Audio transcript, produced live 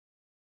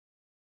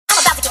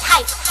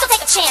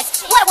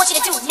chance. What I want you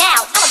to do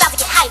now, I'm about to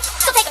get hyped.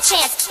 So take a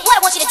chance. What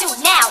I want you to do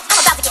now,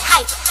 I'm about to get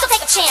hyped. So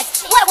take a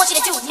chance. What I want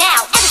you to do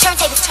now, as the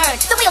turntables turn,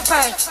 the wheels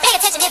burn. Pay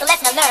attention, here's a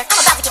lesson to learn.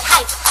 I'm about to get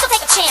hyped. So take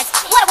a chance.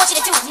 What I want you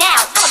to do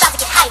now, I'm